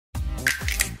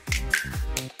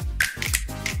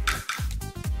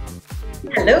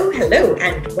Hello, hello,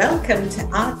 and welcome to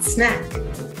Art Snack.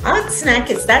 Art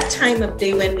Snack is that time of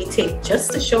day when we take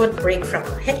just a short break from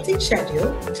our hectic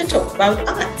schedule to talk about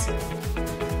art.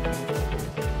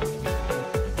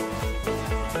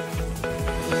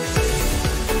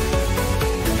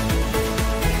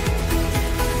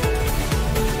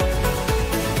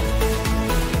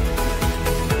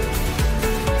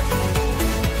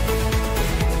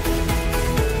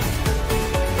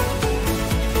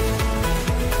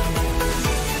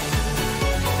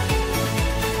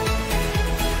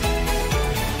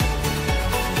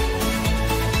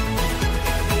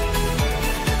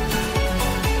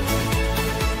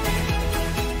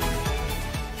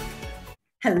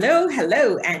 Hello,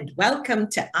 hello, and welcome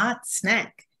to Art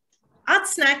Snack. Art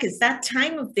Snack is that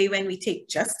time of day when we take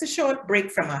just a short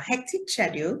break from our hectic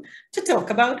schedule to talk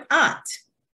about art.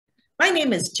 My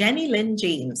name is Jennylynd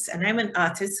James, and I'm an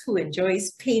artist who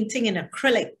enjoys painting in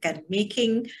acrylic and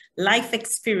making life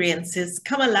experiences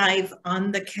come alive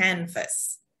on the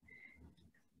canvas.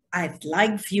 I'd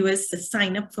like viewers to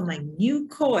sign up for my new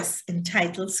course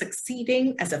entitled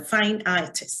Succeeding as a Fine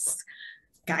Artist: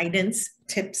 Guidance,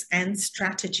 Tips, and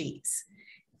Strategies.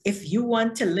 If you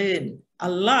want to learn a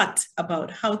lot about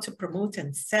how to promote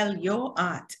and sell your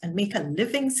art and make a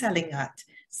living selling art,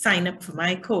 sign up for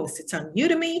my course. It's on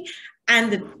Udemy,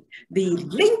 and the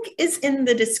link is in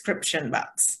the description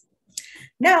box.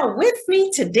 Now, with me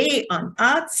today on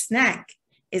Art Snack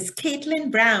is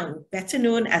Chisolm-Brown, better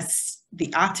known as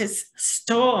the artist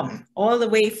Storm, all the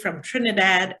way from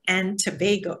Trinidad and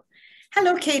Tobago.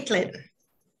 Hello, Caitlin.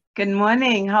 Good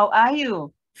morning. How are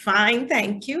you? Fine,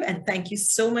 thank you. And thank you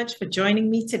so much for joining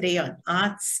me today on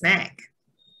Art Snack.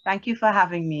 Thank you for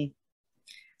having me.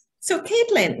 So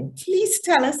Caitlin, please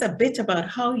tell us a bit about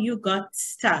how you got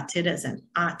started as an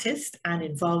artist and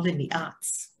involved in the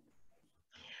arts.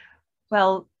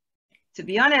 Well, to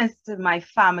be honest, my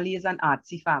family is an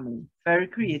artsy family, very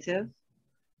creative.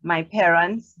 My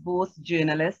parents, both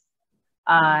journalists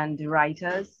and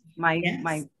writers.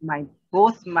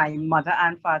 Both my mother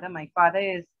and father. My father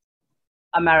is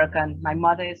American. My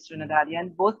mother is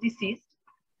Trinidadian, both deceased.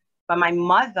 But my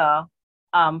mother,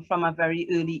 from a very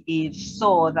early age,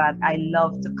 saw that I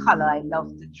loved to color, I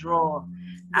loved to draw.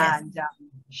 Yes. And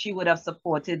she would have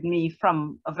supported me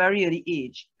from a very early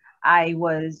age. I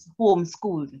was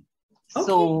homeschooled. Okay.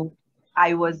 So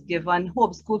I was given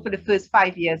homeschool for the first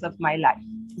 5 years of my life.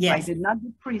 Yes. So I did not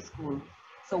do preschool.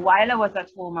 So while I was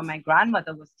at home and my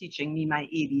grandmother was teaching me my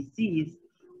ABCs,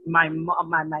 my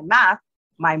math,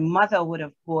 my mother would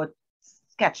have bought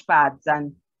sketch pads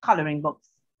and coloring books.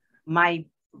 My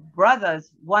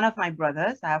brothers, one of my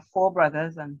brothers, I have 4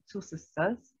 brothers and 2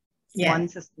 sisters. Yes. One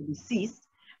sister deceased.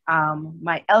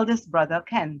 My eldest brother,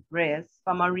 Ken Reyes,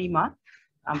 from Arima.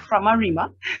 I'm from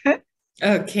Arima.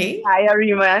 Okay. Hi,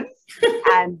 Arimans.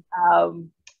 And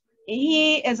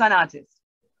he is an artist.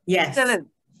 Yes. Still is.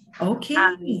 Okay.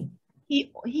 And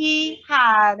he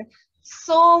had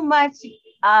so much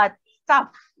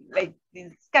stuff, like the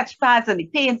sketch pads and the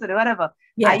paints and whatever.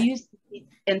 Yes. I used to be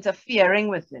interfering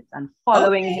with it and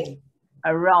following him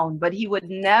around, but he would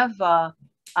never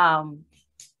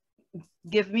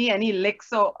give me any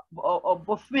licks or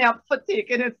buff me up for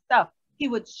taking his stuff. He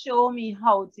would show me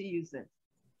how to use it.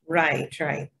 Right,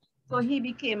 right. So he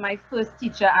became my first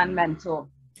teacher and mentor.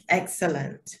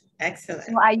 Excellent. Excellent.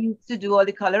 So I used to do all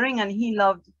the coloring, and he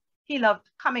loved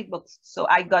comic books. So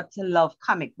I got to love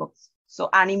comic books. So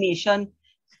animation,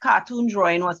 cartoon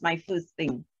drawing was my first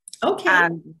thing. Okay.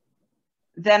 And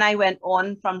then I went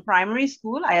on from primary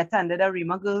school. I attended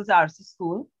Arima Girls Arts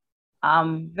School.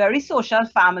 Very social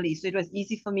family. So it was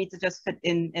easy for me to just fit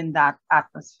in that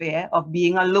atmosphere of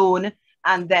being alone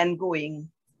and then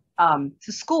going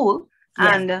to school.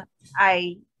 Yes. And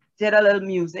I did a little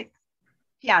music,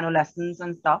 piano lessons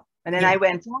and stuff. And then I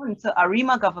went on to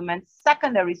Arima Government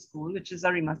Secondary School, which is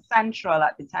Arima Central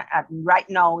at the time. Right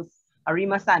now, it's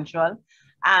Arima Central.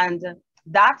 And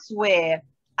that's where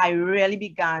I really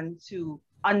began to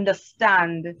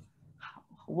understand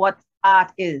what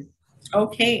art is.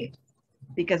 Okay.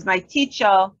 Because my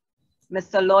teacher,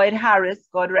 Mr. Lloyd Harris,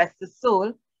 God rest his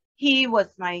soul, he was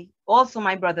also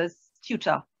my brother's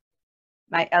tutor,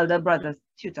 my elder brother's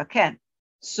tutor, Ken.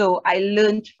 So I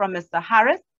learned from Mr.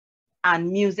 Harris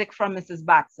and music from Mrs.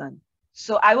 Batson.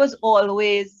 So I was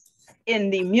always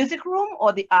in the music room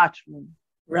or the art room.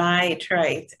 Right,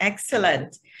 right.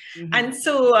 Excellent. Mm-hmm. And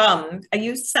so are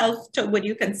you self-taught? Would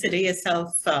you consider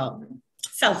yourself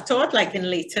self-taught, like in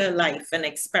later life and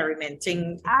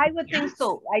experimenting? I would think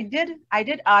so. I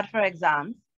did art for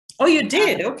exams. Oh, you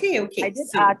did? Okay, okay. I did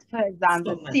art for exams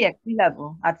at CXC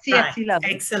level. Right. Level.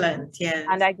 Excellent, yeah.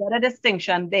 And I got a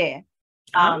distinction there.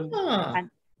 And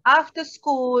after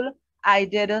school, I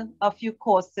did a few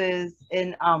courses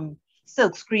in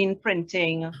silk screen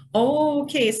printing.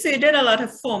 Okay, so you did a lot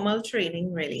of formal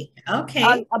training, really.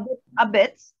 Okay. A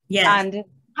bit. Yes. And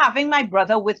having my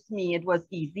brother with me, it was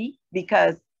easy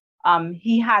because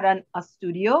he had a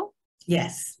studio.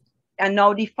 Yes. And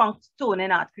now defunct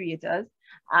Tonin Art Creators.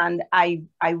 And I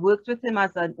worked with him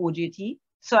as an OJT.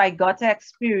 So I got to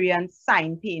experience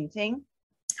sign painting.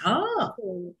 Oh.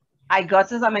 So I got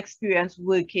some experience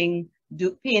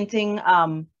painting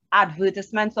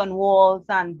advertisements on walls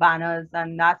and banners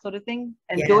and that sort of thing.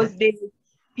 And those days,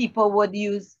 people would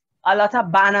use a lot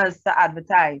of banners to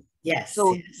advertise. Yes.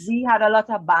 So we had a lot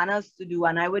of banners to do,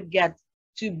 and I would get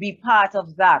to be part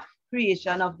of that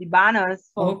creation of the banners.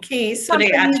 Okay, so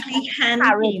they actually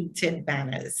hand-painted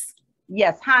banners.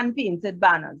 Yes, hand-painted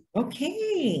banners.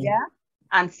 Okay. Yeah,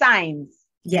 and signs.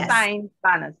 Yes. Signs,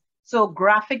 banners. So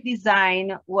graphic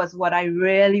design was what I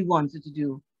really wanted to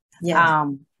do. Yes.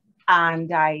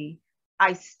 And I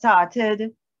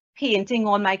started painting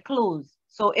on my clothes.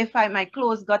 So if my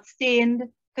clothes got stained,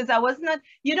 because I was not,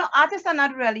 artists are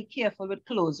not really careful with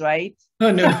clothes, right?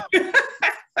 Oh, no.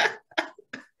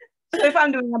 So if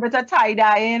I'm doing a bit of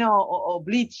tie-dyeing or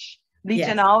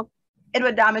bleaching out, it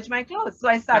would damage my clothes. So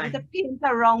I started to paint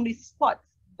around the spots.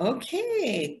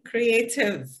 Okay,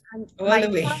 creative. And my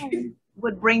friends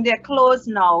would bring their clothes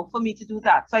now for me to do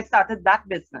that. So I started that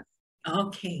business.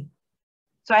 Okay.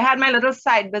 So I had my little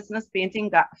side business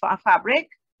painting fabric.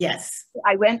 Yes.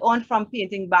 I went on from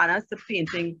painting banners to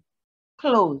painting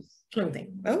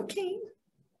clothing. Okay.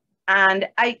 And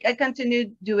I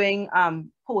continued doing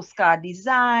postcard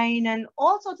design and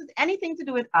all sorts of anything to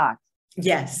do with art.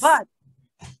 Yes. But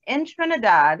in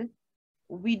Trinidad,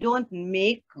 we don't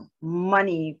make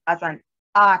money as an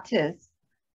artist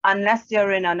unless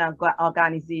you're in an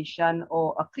organization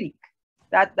or a clique.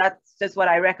 That's just what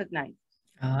I recognize.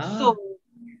 So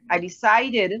I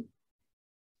decided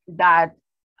that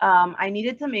I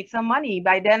needed to make some money.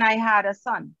 By then I had a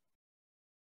son.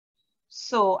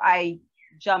 So I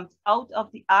jumped out of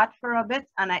the art for a bit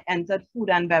and I entered food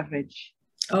and beverage.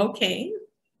 Okay.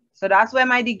 So that's where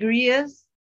my degree is.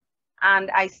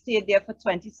 And I stayed there for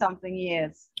 20-something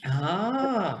years.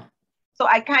 So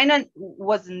I kind of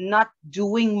was not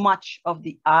doing much of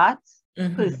the art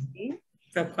per se.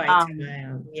 For quite a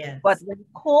while, yes. But when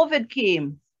COVID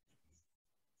came,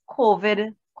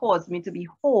 COVID caused me to be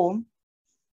home.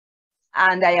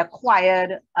 And I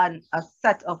acquired a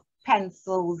set of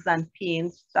pencils and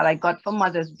paints that I got for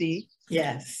Mother's Day.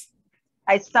 Yes.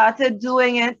 I started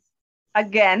doing it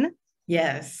again.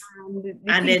 Yes.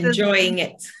 And enjoying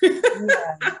it.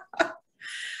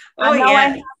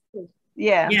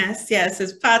 Yeah. Yes,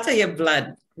 it's part of your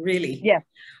blood, really. Yes,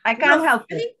 I can't help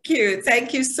it. Thank you.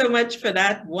 Thank you so much for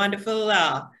that wonderful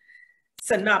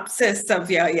synopsis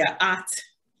of your art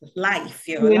life,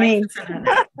 your life as an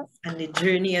artist and the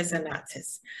journey as an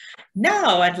artist.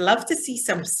 Now, I'd love to see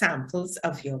some samples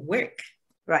of your work.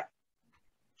 Right.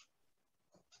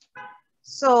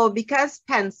 So because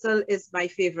pencil is my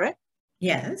favorite.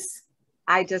 Yes.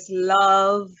 I just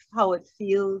love how it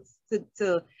feels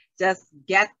to just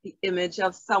get the image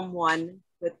of someone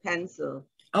with pencil.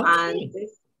 Okay. And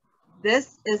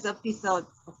this is a piece of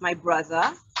my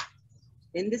brother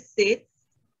in the States.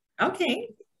 Okay.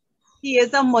 He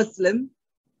is a Muslim.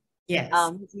 Yes.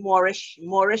 He's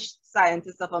Moorish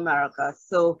scientist of America.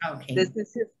 So this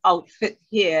is his outfit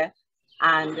here.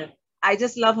 And I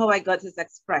just love how I got his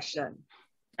expression.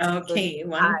 Okay,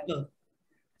 wonderful.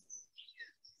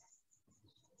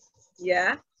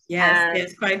 Yeah. Yes,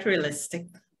 it's quite realistic.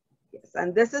 Yes,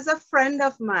 and this is a friend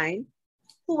of mine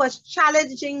who was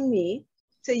challenging me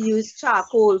to use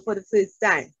charcoal for the first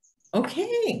time.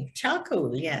 Okay,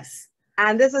 charcoal, yes.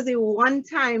 And this was the one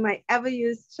time I ever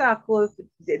used charcoal for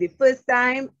the first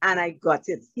time, and I got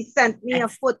it. He sent me a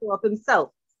photo of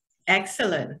himself.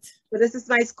 Excellent. So this is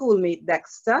my schoolmate,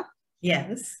 Dexter.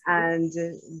 Yes. And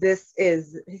this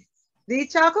is the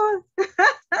charcoal.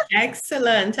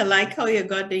 Excellent. I like how you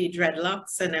got the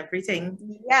dreadlocks and everything.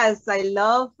 Yes, I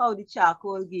love how the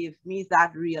charcoal gave me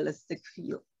that realistic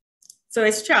feel. So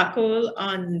it's charcoal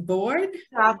on board?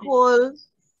 Charcoal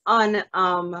on,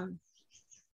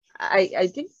 I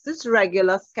think this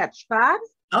regular sketch pad.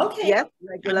 Okay. Yes,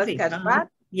 regular sketch pad.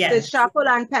 Yes. So it's charcoal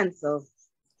and pencil.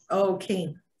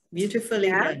 Okay. Beautifully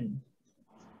done.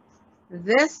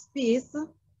 This piece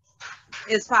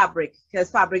is fabric,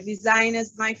 because fabric design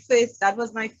is that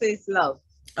was my first love.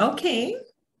 Okay.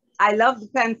 I love the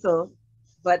pencil,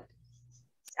 but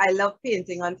I love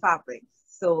painting on fabric.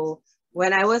 So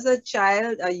when I was a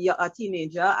child, a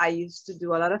teenager, I used to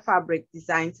do a lot of fabric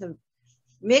design to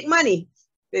make money.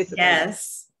 basically.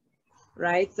 Yes.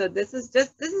 Right. So this is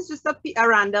just a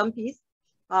random piece,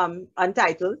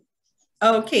 untitled.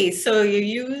 Okay, so you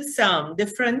use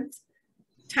different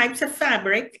types of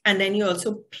fabric, and then you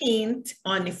also paint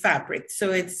on the fabric.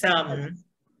 So it's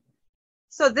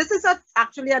So this is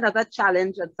actually another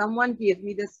challenge that someone gave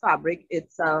me this fabric.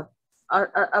 It's a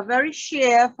very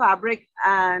sheer fabric,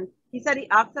 and he said he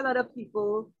asked a lot of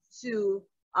people to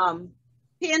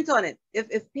paint on it,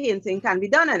 if painting can be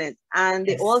done on it. And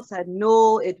they all said,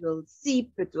 no, it will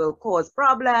seep, it will cause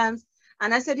problems.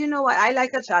 And I said, you know what? I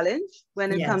like a challenge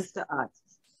when it comes to art.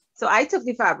 So I took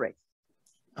the fabric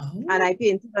and I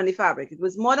painted on the fabric. It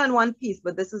was more than one piece,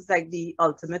 but this is like the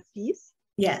ultimate piece.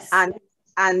 Yes.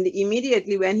 And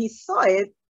immediately when he saw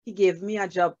it, he gave me a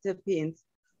job to paint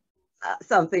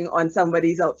something on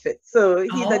somebody's outfit. So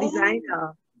he's a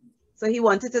designer. So he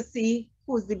wanted to see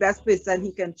who's the best person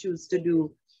he can choose to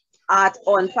do art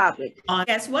on fabric.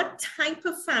 Yes, what type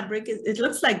of fabric is it?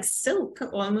 Looks like silk,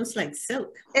 almost like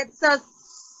silk. It's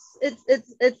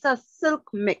a silk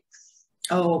mix.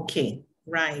 Okay,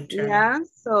 right. Yeah,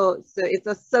 so it's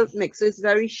a silk mix. So it's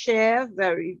very sheer,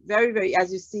 very, very, very,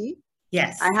 as you see.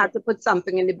 Yes. I had to put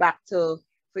something in the back for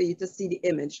you to see the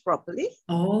image properly.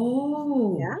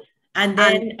 Oh. Yeah. And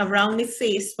then around the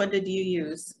face, what did you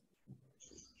use?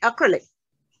 Acrylic.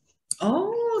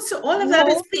 Oh, so all of that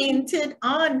is painted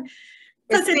on.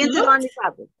 It's painted on the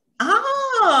fabric.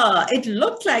 Ah, it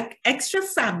looked like extra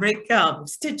fabric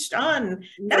stitched on.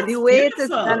 That's the way beautiful. it is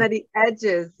done at the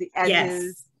edges.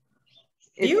 Yes.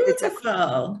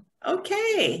 Beautiful.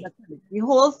 Okay. The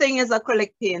whole thing is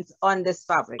acrylic paint on this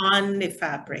fabric. On the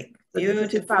fabric. Beautiful. So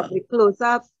this is the fabric close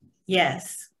up.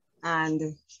 Yes. And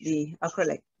the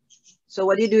acrylic. So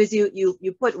what you do is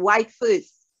you put white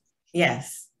first.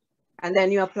 Yes. And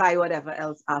then you apply whatever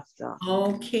else after.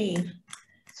 Okay.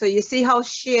 So you see how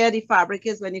sheer the fabric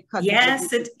is when you cut it?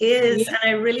 Yes, it is. And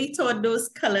I really thought those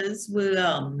colors were,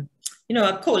 you know,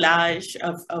 a collage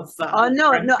of oh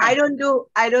no, I don't do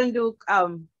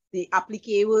the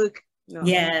applique work. No.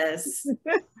 Yes.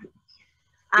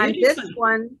 And this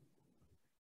one,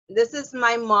 this is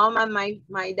my mom and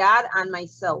my dad and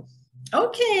myself.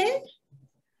 Okay.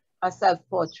 A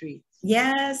self-portrait.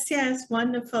 Yes, yes,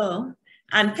 wonderful.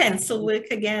 And pencil work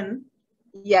again.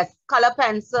 Yes, color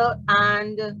pencil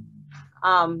and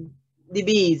the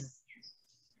B's.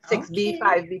 6B,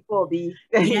 5B, 4B.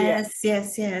 Yes,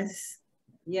 yes, yes.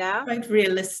 Yeah. Quite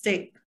realistic.